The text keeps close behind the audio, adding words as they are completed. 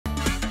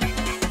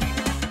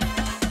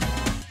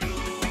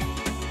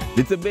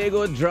The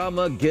Tobago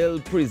Drama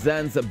Guild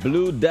presents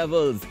Blue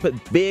Devils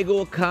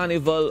Bago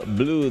Carnival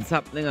Blues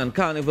happening on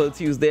Carnival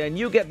Tuesday, and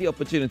you get the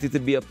opportunity to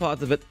be a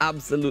part of it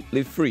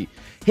absolutely free.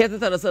 Here to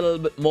tell us a little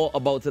bit more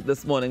about it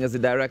this morning is the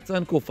director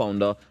and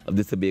co-founder of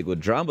the Tobago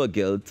Drama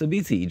Guild,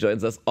 Tabiti,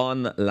 joins us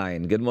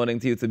online. Good morning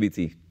to you,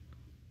 Tabiti.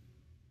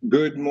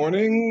 Good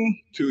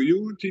morning to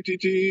you,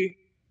 TTT,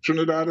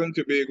 Trinidad and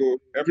Tobago.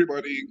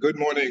 Everybody, good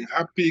morning.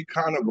 Happy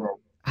Carnival.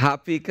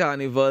 Happy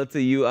Carnival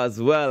to you as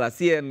well. I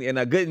see you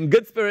in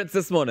good spirits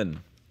this morning.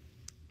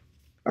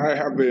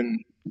 I've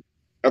been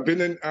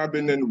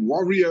in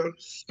warrior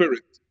spirit.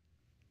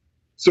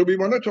 So we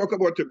want to talk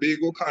about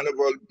Tobago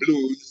Carnival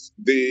Blues,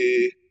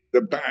 the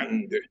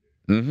band.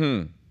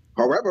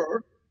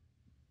 However,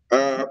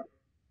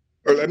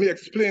 let me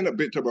explain a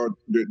bit about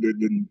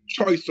the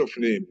choice of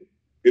name.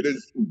 It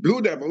is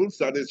Blue Devils,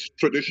 that is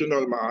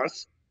traditional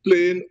mass,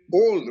 playing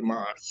old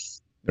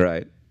mass.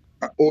 Right.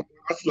 Old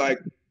mass like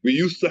we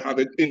used to have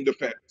it in the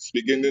feds,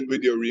 beginning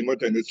with your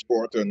remote and the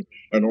sport and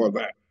all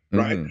that,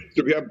 right?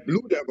 So we have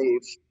Blue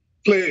Devils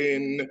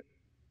playing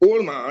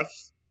old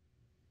mass,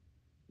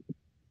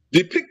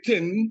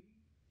 depicting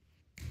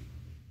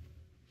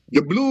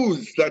the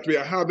blues that we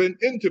are having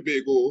in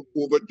Tobago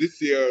over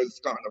this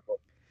year's carnival.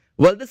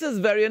 Well, this is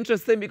very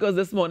interesting because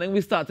this morning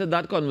we started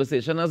that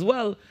conversation as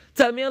well.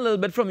 Tell me a little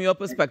bit from your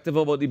perspective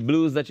about the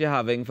blues that you're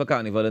having for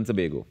Carnival in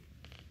Tobago.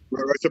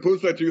 Well, I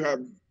suppose that you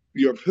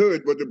have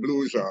heard what the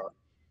blues are.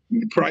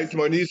 The prize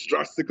money is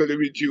drastically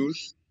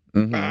reduced.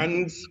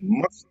 Bands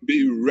must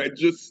be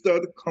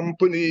registered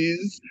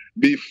companies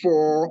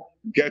before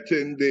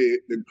getting the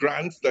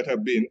grants that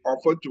have been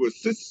offered to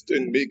assist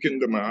in making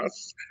the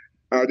mass.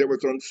 There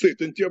was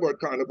uncertainty about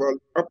Carnival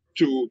up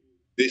to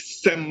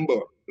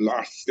December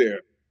last year.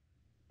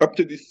 Up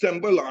to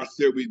December last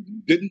year, we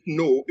didn't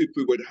know if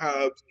we would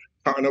have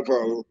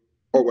Carnival,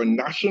 our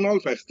national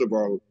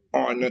festival,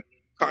 on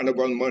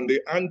Carnival Monday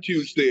and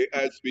Tuesday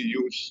as we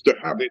used to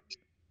have it.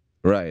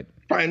 Right.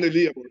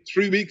 Finally, about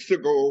 3 weeks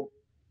ago,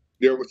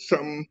 there were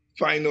some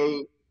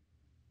final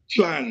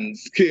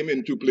plans came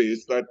into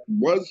place that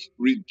was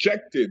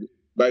rejected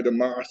by the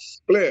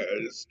mass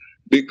players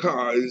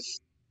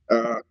because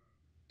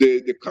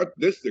they cut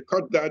this, they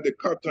cut that, they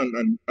cut,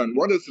 and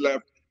what is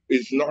left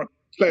is not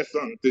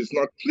pleasant, is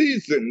not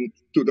pleasing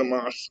to the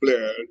mass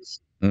players.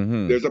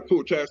 There's a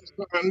protest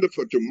planned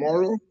for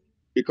tomorrow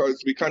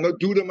because we cannot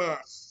do the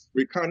mass.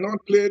 We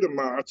cannot play the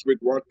mass with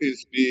what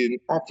is being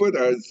offered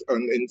as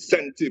an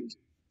incentive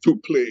to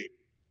play.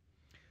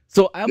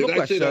 So I have a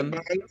question.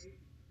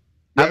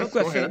 I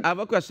have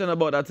a question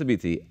about that,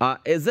 Tabiti.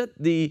 Is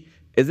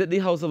it the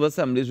House of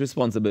Assembly's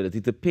responsibility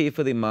to pay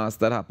for the mass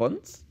that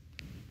happens?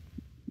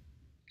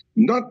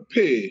 Not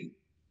pay.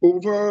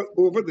 Over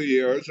the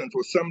years and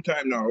for some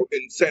time now,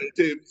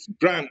 incentives,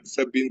 grants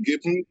have been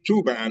given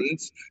to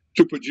bands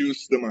to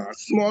produce the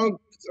mass.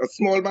 A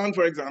small band,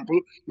 for example,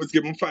 was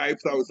given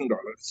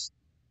 $5,000.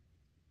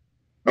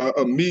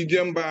 A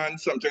medium band,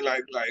 something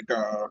like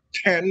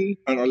 10,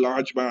 and a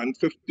large band,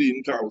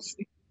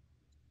 15,000.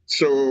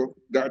 So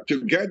that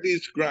to get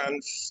these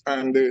grants,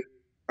 and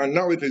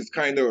now it is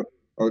kind of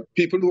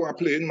people who are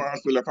playing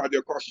mass will have had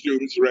their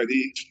costumes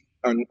ready,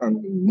 and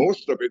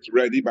most of it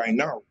ready by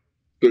now.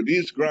 So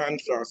these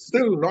grants are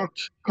still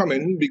not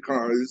coming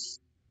because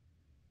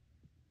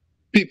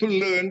people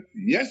learned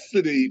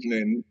yesterday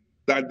evening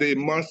that they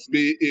must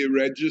be a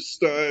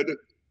registered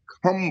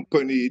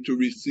company to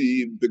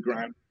receive the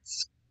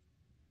grants.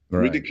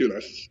 Right.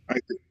 Ridiculous, I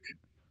think.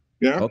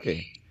 Yeah.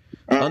 Okay.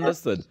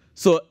 Understood.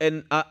 So,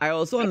 and I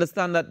also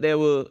understand that there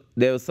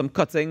was some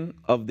cutting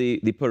of the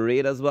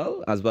parade as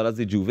well as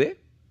the Juve.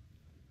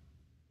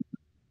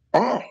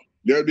 Oh,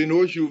 there'll be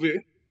no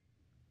Juve.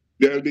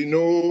 There'll be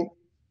no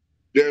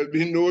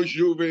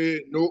Juve,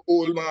 no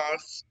old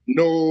mass,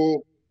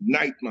 no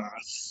night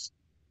mass.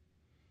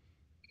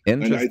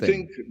 Interesting. And I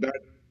think that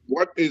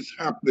what is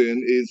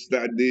happening is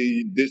that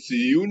this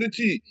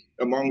unity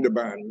among the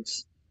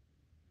bands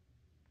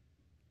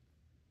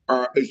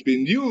is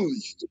being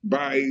used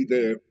by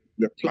the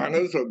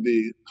planners of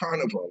the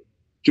carnival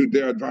to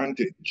their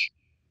advantage.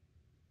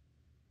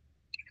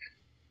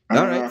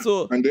 All right.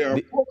 So and they are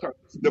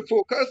focused. The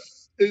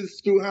focus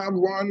is to have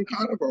one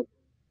carnival.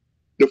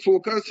 The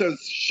focus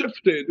has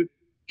shifted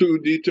to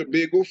the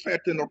Tobago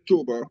Fete in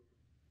October.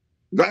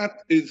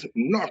 That is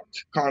not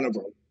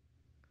Carnival.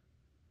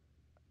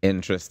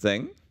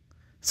 Interesting.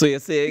 So you're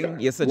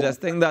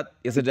suggesting that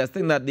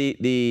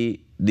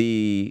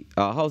the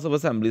House of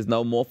Assembly is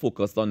now more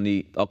focused on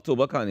the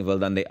October Carnival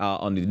than they are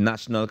on the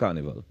National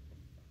Carnival.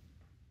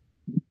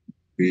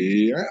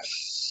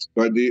 Yes,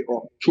 but the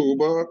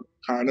October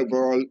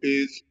Carnival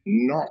is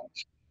not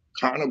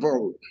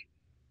Carnival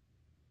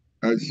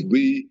as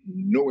we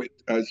know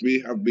it, as we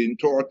have been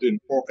taught in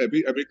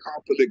every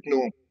Catholic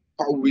know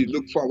how we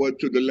look forward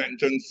to the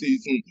Lenten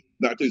season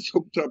that is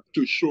hooked up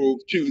to Shrove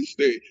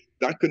Tuesday.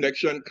 That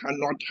connection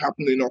cannot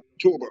happen in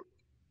October.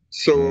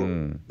 So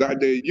that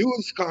they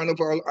use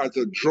Carnival as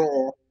a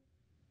draw,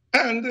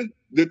 and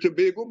the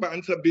Tobago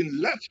bands have been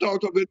left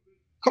out of it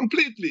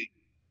completely.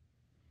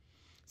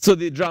 So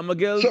the Drama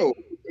Guild, So,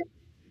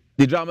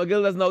 the Drama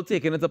Guild has now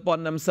taken it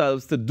upon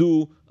themselves to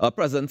do a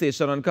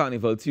presentation on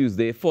Carnival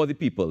Tuesday for the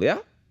people, yeah?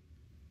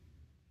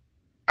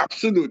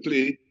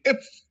 absolutely, if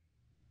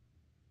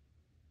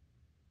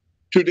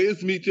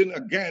today's meeting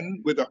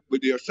again with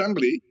the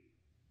assembly,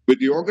 with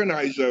the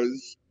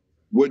organizers,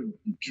 would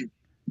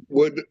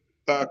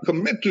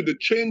commit to the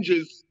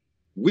changes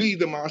we,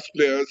 the mass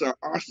players, are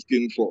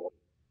asking for.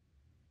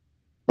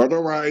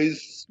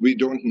 Otherwise, we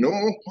don't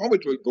know how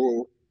it will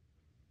go.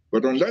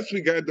 But unless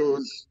we get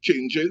those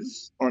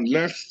changes,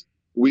 unless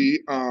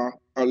we are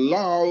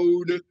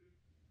allowed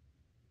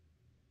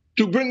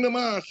to bring the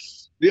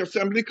mass, the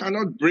assembly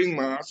cannot bring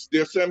mass.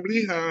 The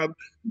assembly have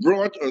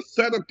brought a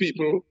set of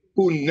people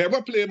who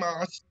never play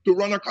mass to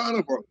run a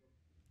carnival.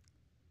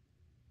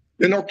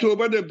 In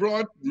October, they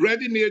brought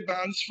ready-made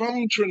bands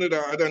from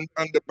Trinidad, and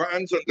the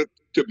bands and the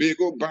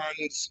Tobago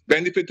bands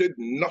benefited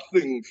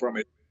nothing from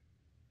it.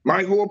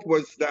 My hope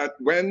was that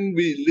when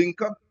we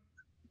link up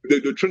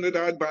the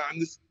Trinidad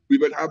bands, we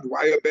would have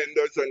wire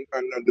benders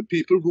and the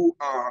people who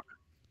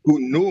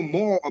know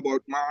more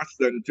about mass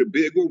than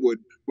Tobago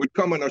would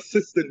come and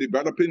assist in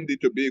developing the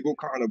Tobago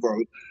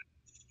Carnival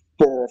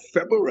for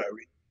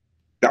February.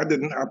 That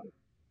didn't happen.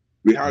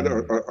 We had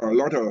a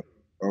lot of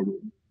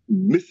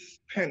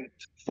misspent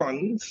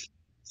funds.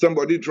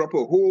 Somebody drop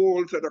a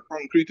whole set of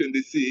concrete in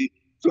the sea,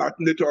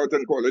 flatten it out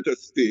and call it a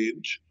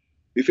stage.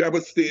 If you have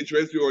a stage,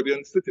 where's the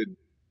audience sitting?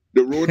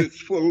 The road is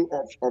full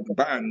of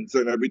bands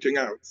and everything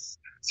else.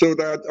 So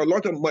that a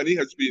lot of money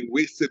has been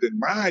wasted, in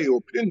my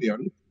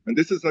opinion, and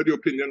this is not the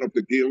opinion of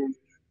the Guild,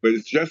 but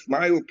it's just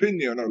my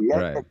opinion. A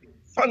lot of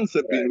funds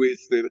have been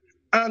wasted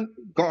and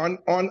gone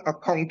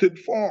unaccounted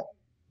for.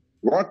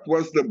 What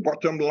was the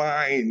bottom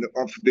line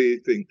of the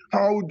thing?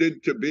 How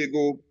did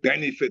Tobago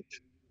benefit?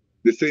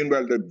 They're saying,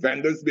 well, the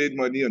vendors made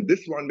money and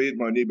this one made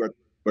money, but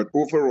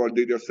overall,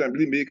 did the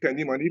assembly make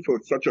any money for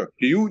such a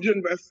huge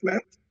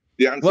investment?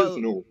 The answer is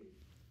no.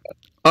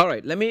 All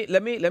right, let me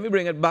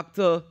bring it back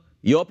to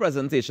your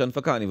presentation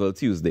for Carnival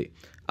Tuesday.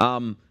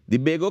 The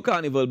Bago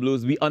Carnival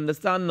Blues, we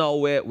understand now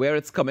where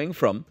it's coming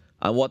from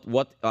and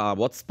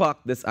what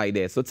sparked this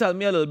idea. So tell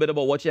me a little bit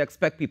about what you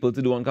expect people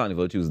to do on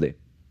Carnival Tuesday.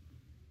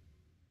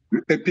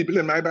 People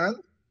in my band?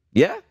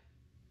 Yeah.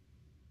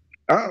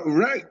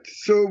 Right.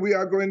 So we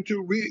are going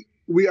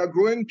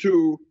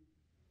to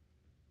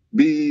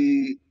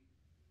be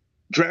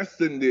dressed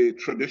in the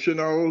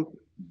traditional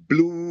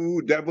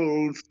Blue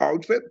Devils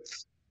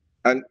outfits,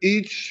 and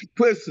each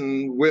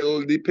person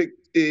will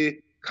depict a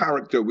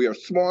character. We are a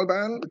small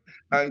band,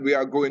 and we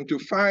are going to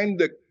find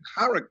the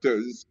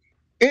characters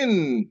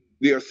in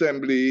the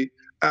assembly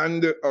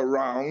and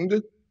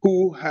around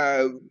who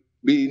have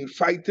been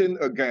fighting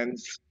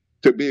against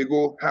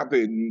Tobago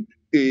having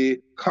a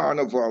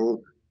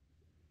carnival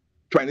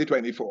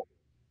 2024.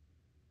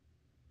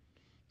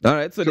 All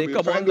right, so they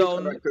come on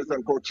down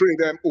and portray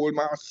them old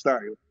mass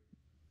style.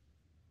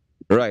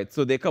 Right,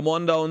 so they come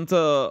on down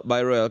to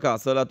by Royal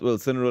Castle at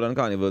Wilson Road on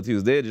Carnival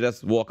Tuesday. They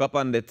just walk up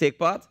and they take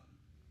part?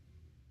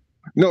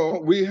 No,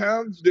 we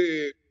have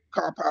the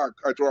car park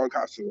at Royal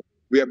Castle.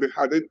 We have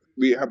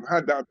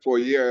had that for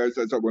years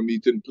as our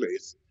meeting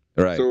place.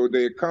 Right. So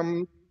they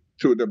come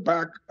to the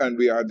back and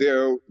we are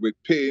there with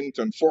paint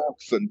and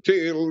forks and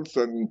tails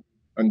and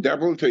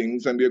devil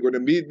things, and we're going to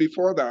meet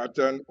before that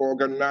and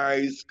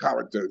organize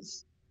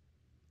characters.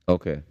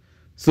 Okay.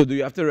 So do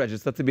you have to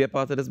register to be a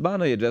part of this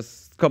band, or you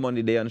just come on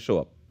the day and show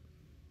up?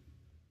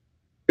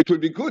 It would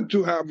be good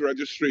to have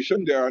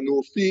registration. There are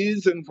no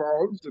fees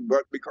involved,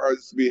 but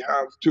because we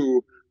have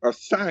to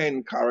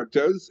assign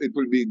characters, it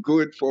will be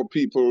good for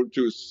people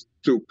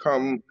to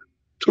come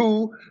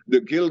to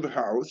the Guild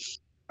House,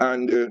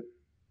 and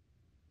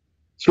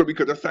so we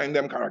could assign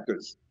them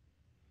characters.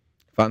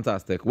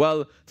 Fantastic.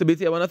 Well,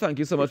 Tabiti, I want to thank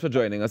you so much for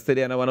joining us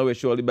today, and I want to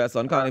wish you all the best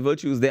on Carnival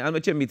Tuesday and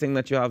with your meeting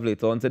that you have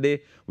later on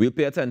today. We'll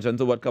pay attention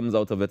to what comes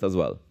out of it as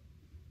well.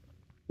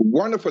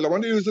 Wonderful. I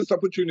want to use this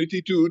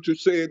opportunity to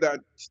say that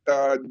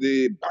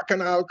the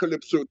Bacchanal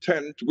Calypso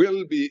tent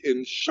will be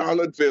in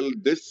Charlottesville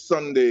this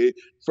Sunday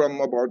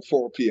from about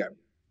 4 p.m.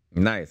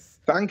 Nice.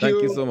 Thank you.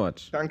 Thank you so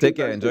much. Take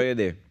care. Enjoy your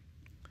day.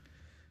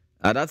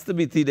 That's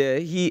Tabiti there.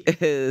 He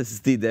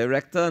is the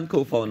director and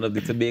co-founder of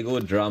the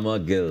Tobago Drama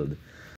Guild.